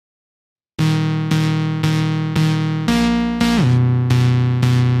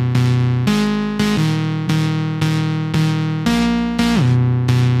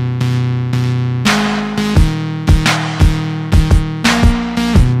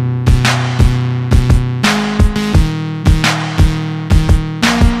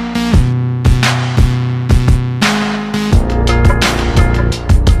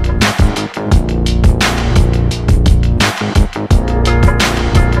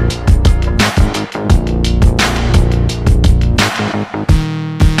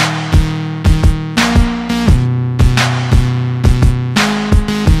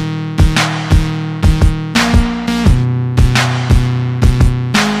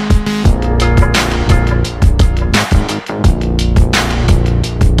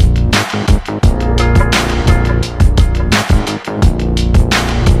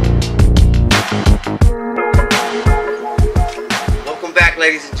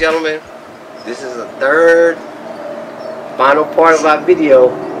gentlemen, this is the third final part of our video,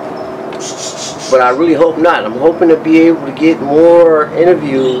 but I really hope not. I'm hoping to be able to get more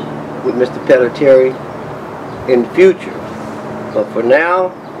interviews with Mr. Pelletieri in the future, but for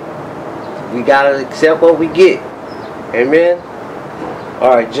now we gotta accept what we get. Amen.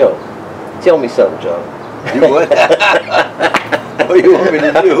 Alright, Joe, tell me something, Joe. Do what? What do you want me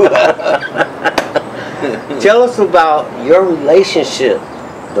to do? Tell us about your relationship.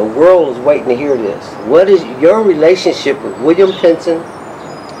 The world is waiting to hear this. What is your relationship with William Pinson,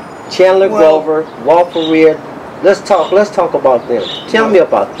 Chandler Grover, Walter Reed? Let's talk about them. Tell me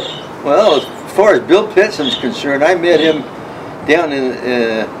about them. Well, as far as Bill Pinson's concerned, I met him down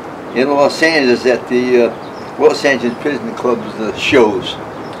in Los Angeles at the Los Angeles Prison Club's shows,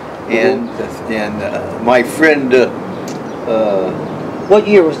 and my friend. What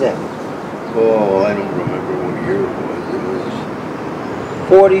year was that? Oh, I don't remember what year it was.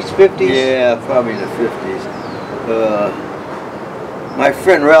 40s, 50s? Yeah, probably in the 50s. My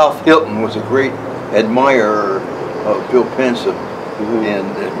friend Ralph Hilton was a great admirer of Bill Pinson,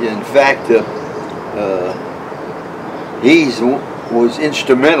 and in fact, he was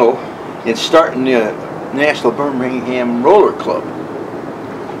instrumental in starting the National Birmingham Roller Club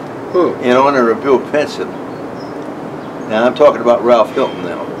in honor of Bill Pinson. Now I'm talking about Ralph Hilton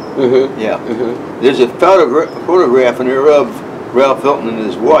now. Yeah. There's a photograph in there of Ralph Hilton and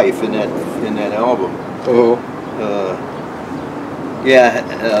his wife in that album.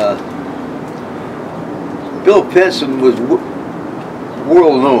 Bill Pinson was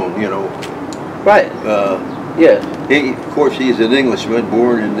world known, you know. Right. Of course, he's an Englishman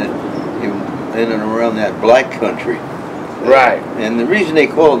born in and around that black country. Right. And the reason they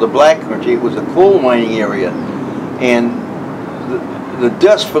call it the black country, it was a coal mining area, and the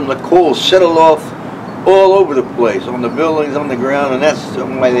dust from the coal settled off all over the place, on the buildings, on the ground, and that's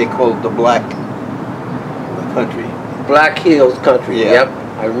why they call it the black country. Black Hills country. Yeah. Yep,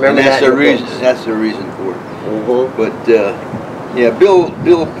 I remember and that's that. The reason. That's the reason for it. But yeah, Bill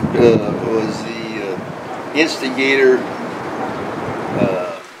was the instigator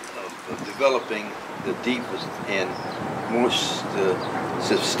of developing the deepest and most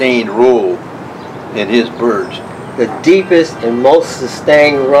sustained role in his birds. The deepest and most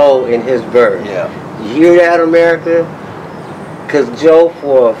sustained role in his birds. Yeah. You hear that, America? Because Joe,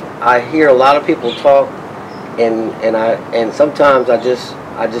 I hear a lot of people talk, and sometimes I just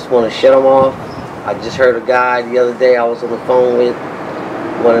want to shut them off. I just heard a guy the other day. I was on the phone with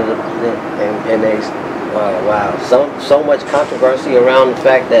one of and they wow, so much controversy around the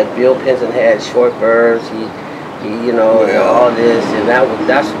fact that Bill Pinson had short birds. He you know, and all this, and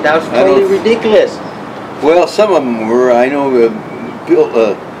that's totally ridiculous. Well, some of them were. I know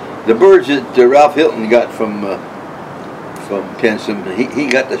the birds that Ralph Hilton got from Pinson. He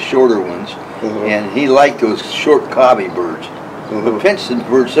got the shorter ones, and he liked those short cobby birds. The Pinson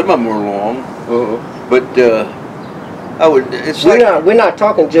birds, some of them were long, but we're not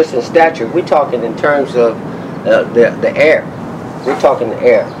talking just in stature. We're talking in terms of the air. We're talking the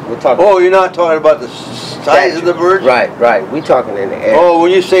air. We're talking. Oh, you're not talking about the size of the birds? Right. We're talking in the air. Oh,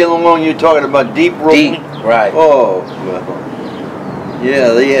 when you say long, you're talking about deep rolling? Deep, right. Oh, well,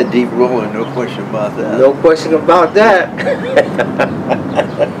 yeah, they had deep rolling, no question about that. No question about that.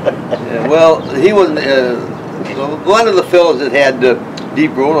 Yeah, well, he wasn't. A lot of the fellows that had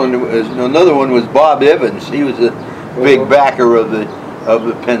deep rolling. Another one was Bob Evans. He was a big backer of the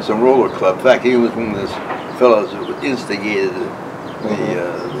Pinson Roller Club. In fact, he was one of those fellows that instigated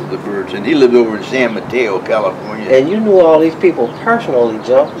the birds, and he lived over in San Mateo, California. And you knew all these people personally,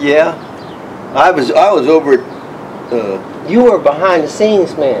 Joe? Yeah, I was over at. You were behind the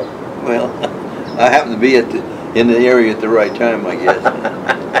scenes, man. Well, I happened to be in the area at the right time, I guess.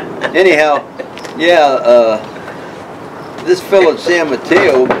 Anyhow, yeah, this fellow at San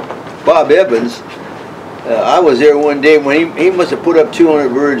Mateo, Bob Evans, I was there one day when he must have put up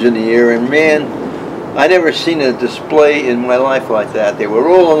 200 birds in the air, and man, I never seen a display in my life like that. They were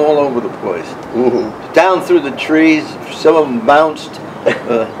rolling all over the place, down through the trees. Some of them bounced.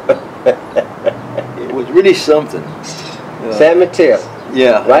 It was really something. San Mateo.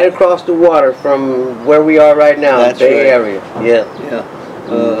 Yeah. Right across the water from where we are right now, That's the Bay right. Area. Yeah. Yeah.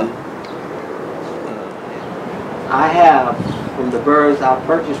 I have, from the birds I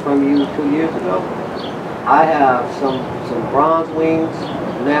purchased from you 2 years ago, I have some bronze wings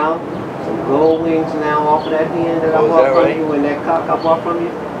now, some gold wings now off of that hen that I bought from you, and that cock I bought from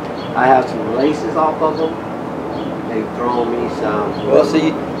you. I have some laces off of them. They've thrown me some. Well,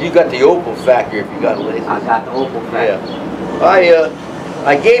 see, you got the opal factor if you got laces. I got the opal factor. Yeah.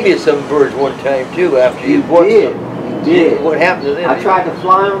 I gave you some birds one time too after you bought did. some. You did. What happened to them? I tried to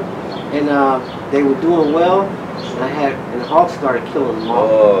fly them, and they were doing well, and the hawks started killing them off.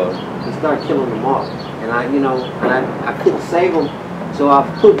 Oh. They started killing them off, and I couldn't save them, so I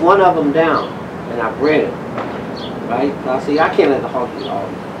put one of them down, and I bred it. Right? I see, I can't let the hawk get all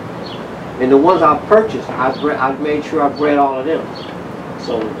of them. And the ones I purchased, I made sure I bred all of them.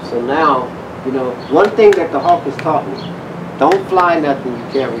 So now, one thing that the hawk has taught me: don't fly nothing you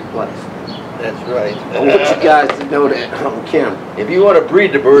can't replace. That's right. I want you guys to know that on camera. If you want to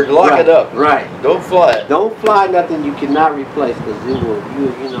breed the bird, lock it up. Right. Don't fly it. Don't fly nothing you cannot replace, because you will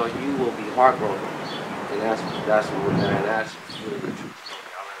be heartbroken. And that's really the truth.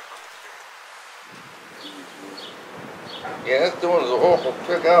 Yeah, that's the one that's awful.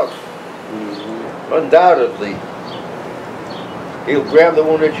 Check out. Undoubtedly, he'll grab the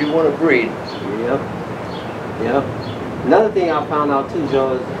one that you want to breed. Yep. Another thing I found out too,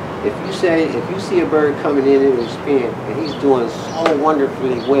 Joe, is if you see a bird coming in his pen and he's doing so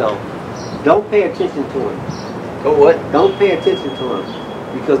wonderfully well, don't pay attention to him. Oh, what? Don't pay attention to him,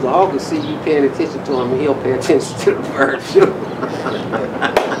 because the hawk will see you paying attention to him, and he'll pay attention to the bird too.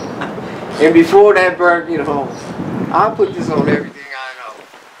 And before that bird get home, I'll put this on everything I know.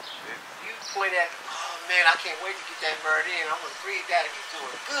 If you point at, oh man, I can't wait to get that bird in, I'm going to breed that, if he's doing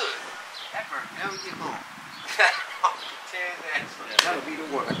good, that bird never get home. That'll be the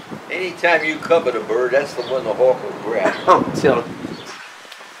one. Anytime you covet a bird, that's the one the hawk will grab. I'm telling you.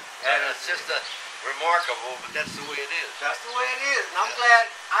 And it's just remarkable, but that's the way it is. That's the way it is. And I'm glad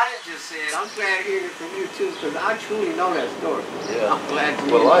I didn't just say it. I'm glad hearing it from you too, because I truly know that story. Yeah. I'm glad to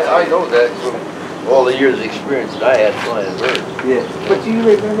Well, I know that from all the years of experience that I had flying birds. Yeah. But do you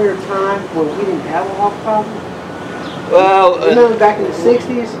remember a time when we didn't have a hawk problem? Well, remember back in the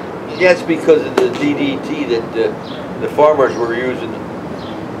 60s? That's because of the DDT that the farmers were using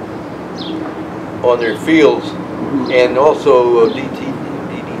on their fields, and also DDT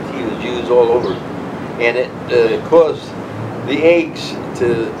was used all over, and it caused the eggs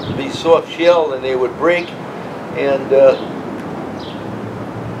to be soft shell, and they would break, and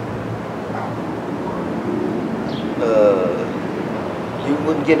you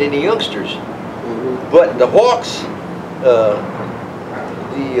wouldn't get any youngsters. But the hawks,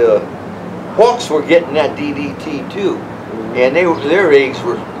 hawks were getting that DDT too, and their eggs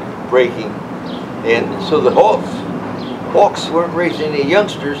were breaking, and so the hawks weren't raising any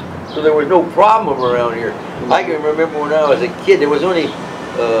youngsters, so there was no problem around here. I can remember when I was a kid, there was only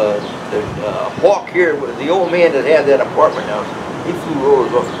a hawk here. The old man that had that apartment house, he flew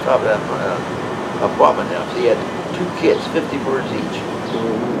rolls off the top of that apartment house. He had 2 kids, 50 birds each,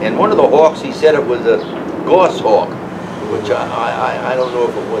 and one of the hawks, he said it was a goshawk, which I don't know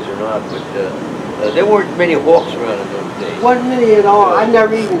if it was or not, but there weren't many hawks around in those days. Wasn't many at all. I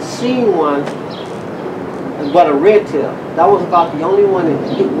never even seen one but a red tail. That was about the only one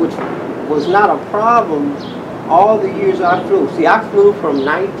which was not a problem all the years I flew. See, I flew from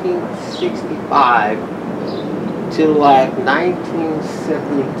 1965 to like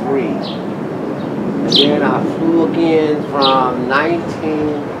 1973. And then I flew again from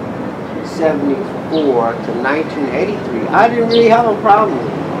 1974 to 1983. I didn't really have a problem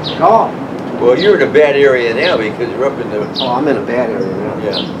at all. Well, you're in a bad area now because you're up in the... Oh, I'm in a bad area now.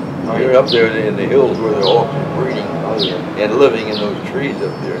 Yeah. You're up there in the hills where they're all breeding and living in those trees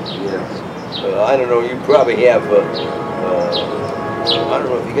up there. Yes. I don't know, you probably have, I don't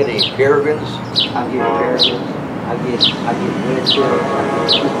know if you got any peregrines. I get peregrines. I get red tails. I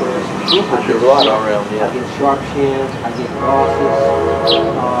get troopers. There's a lot around, yeah. I get sharp shins. I get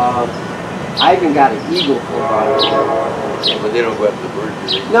crosses. I even got an eagle for about yeah, but they don't go after the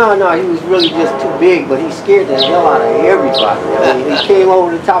birds. No, he was really just too big, but he scared the hell out of everybody. I mean, he came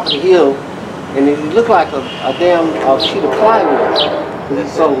over the top of the hill, and he looked like a damn sheet of plywood, because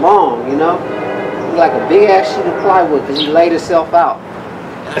he's so long, you know? He was like a big-ass sheet of plywood, because he laid himself out.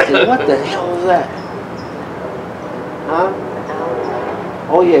 And I said, what the hell was that? Huh?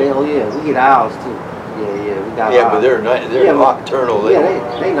 Oh yeah, we get owls too. Yeah, we got owls. Yeah, but they're nocturnal. Yeah,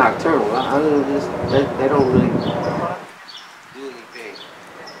 they nocturnal. I don't know, they don't really do anything.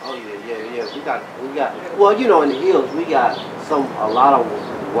 Oh yeah. We got. Well, you know, in the hills we got a lot of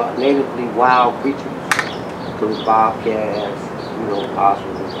natively wild creatures. Those bobcats, you know,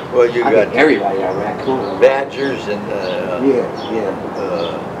 possums. Well, you got everybody got raccoons, badgers, and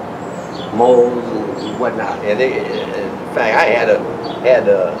moles and whatnot. And they, in fact, I had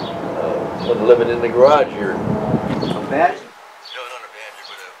one living in the garage here. A badger? No, not a badger,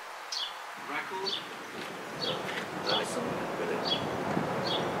 but a raccoon. Nice.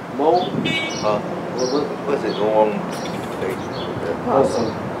 Mole? What's it long? Possum.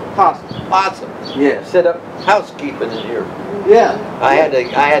 possums. Yeah. Set up housekeeping in here. Yeah. I had to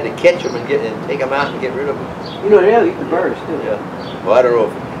catch them and take them out and get rid of them. You know, they'll eat the birds too. Yeah. Well, I don't know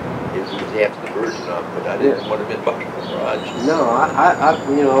if it was after the birds or not, but I didn't want them in my garage. No, I,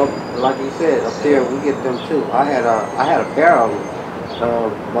 you know, like you said, up there we get them too. I had a pair of them,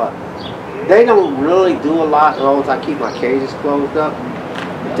 but they don't really do a lot. As long as I keep my cages closed up.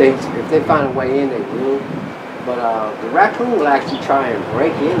 If they find a way in, they will. But the raccoon will actually try and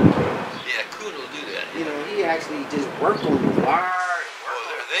break in the cage. Yeah, coon will do that. You know, he actually just worked on the wire.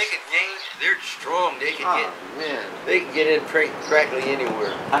 They're strong. They can man. They can get in practically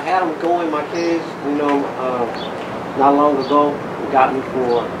anywhere. I had them go in my cage, you know, not long ago. It got me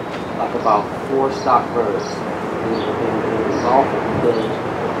for like about 4 stock birds. And it was awful because...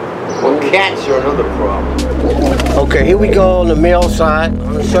 Well, cats are another problem. Okay, here we go on the male side. I'm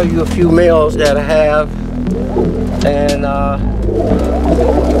going to show you a few males that I have. And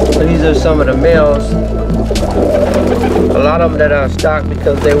these are some of the males. A lot of them that are stocked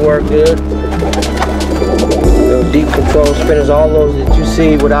because they work good. The deep control spinners, all those that you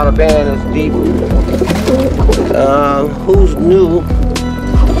see without a band is deep. Who's new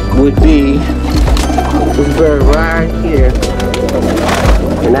would be this bird right here.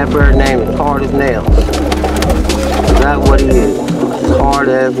 And that bird name is Hard as Nails. That's what he is. Hard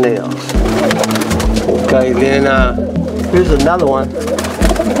as nails. Okay, then here's another one.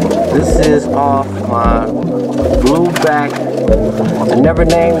 This is off my blue back. I never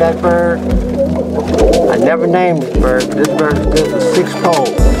named that bird. I never named this bird. This bird is good for 6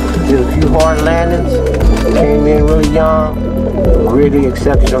 poles. Did a few hard landings. Came in really young. Really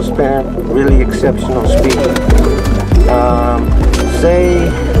exceptional spin. Really exceptional speed. Say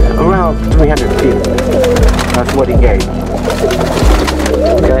around 300 feet. That's what he gave me.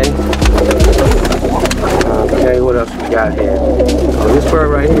 Okay. Okay, what else we got here? Oh, this bird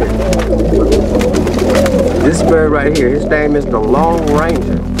right here. This bird right here, his name is the Long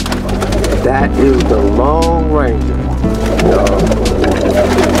Ranger. That is the Long Ranger.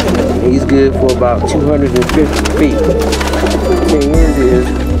 He's good for about 250 feet. The thing is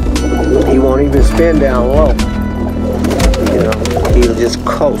he won't even spin down low. You know, he'll just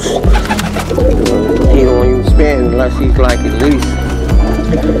coast. He won't even spin unless he's like at least,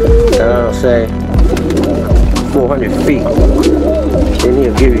 say 400 feet. Then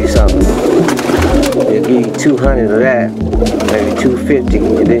he'll give you something. He'll give you 200 of that, maybe 250,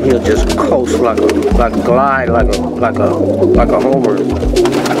 and then he'll just coast like a glide, like a homer.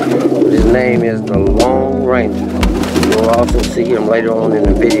 His name is the Long Ranger. You'll also see him later on in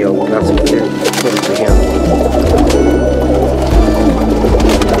the video. We got some footage of him.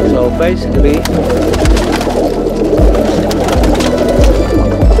 So basically,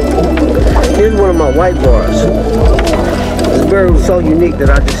 here's one of my white bars. This bird was so unique that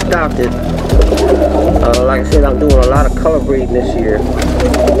I just stopped it. Like I said, I'm doing a lot of color breeding this year.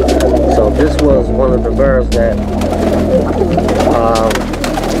 So this was one of the birds that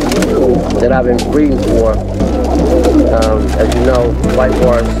I've been breeding for. As you know, white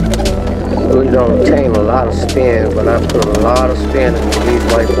bars really don't retain a lot of spin, but I put a lot of spin into these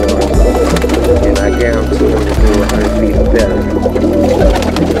white bars, and I guarantee them to do 100 feet or better.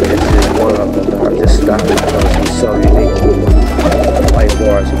 This is one of them. I just stopped it because he's so unique. White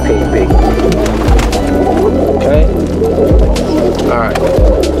bars and pink big. Okay? Alright.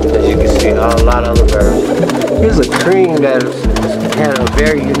 As you can see, a lot of other birds. Here's a cream that had a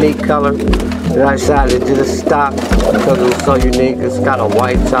very unique color. And I decided to just stop because it was so unique. It's got a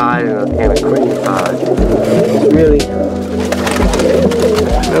white side and a cream side. It's really a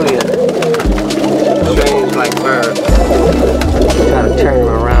strange like bird. Try to turn him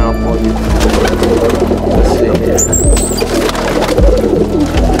around for you. Let's see here.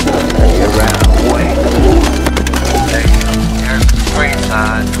 Turn you around, boy. There's the cream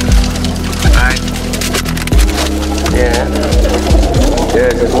side. Alright. Yeah.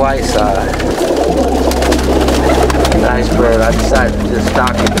 There's his white side. Nice bird. I decided to just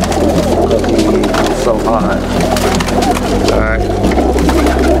stock it because he's so hard. Alright.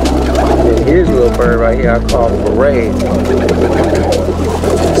 And here's a little bird right here I call Parade.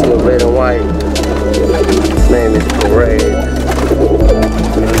 It's a little red and white. His name is Parade.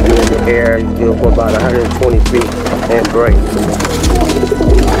 He's good in the air. He's good for about 120 feet and break.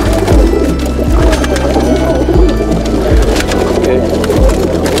 Okay.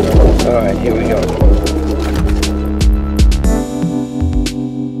 Alright, here we go.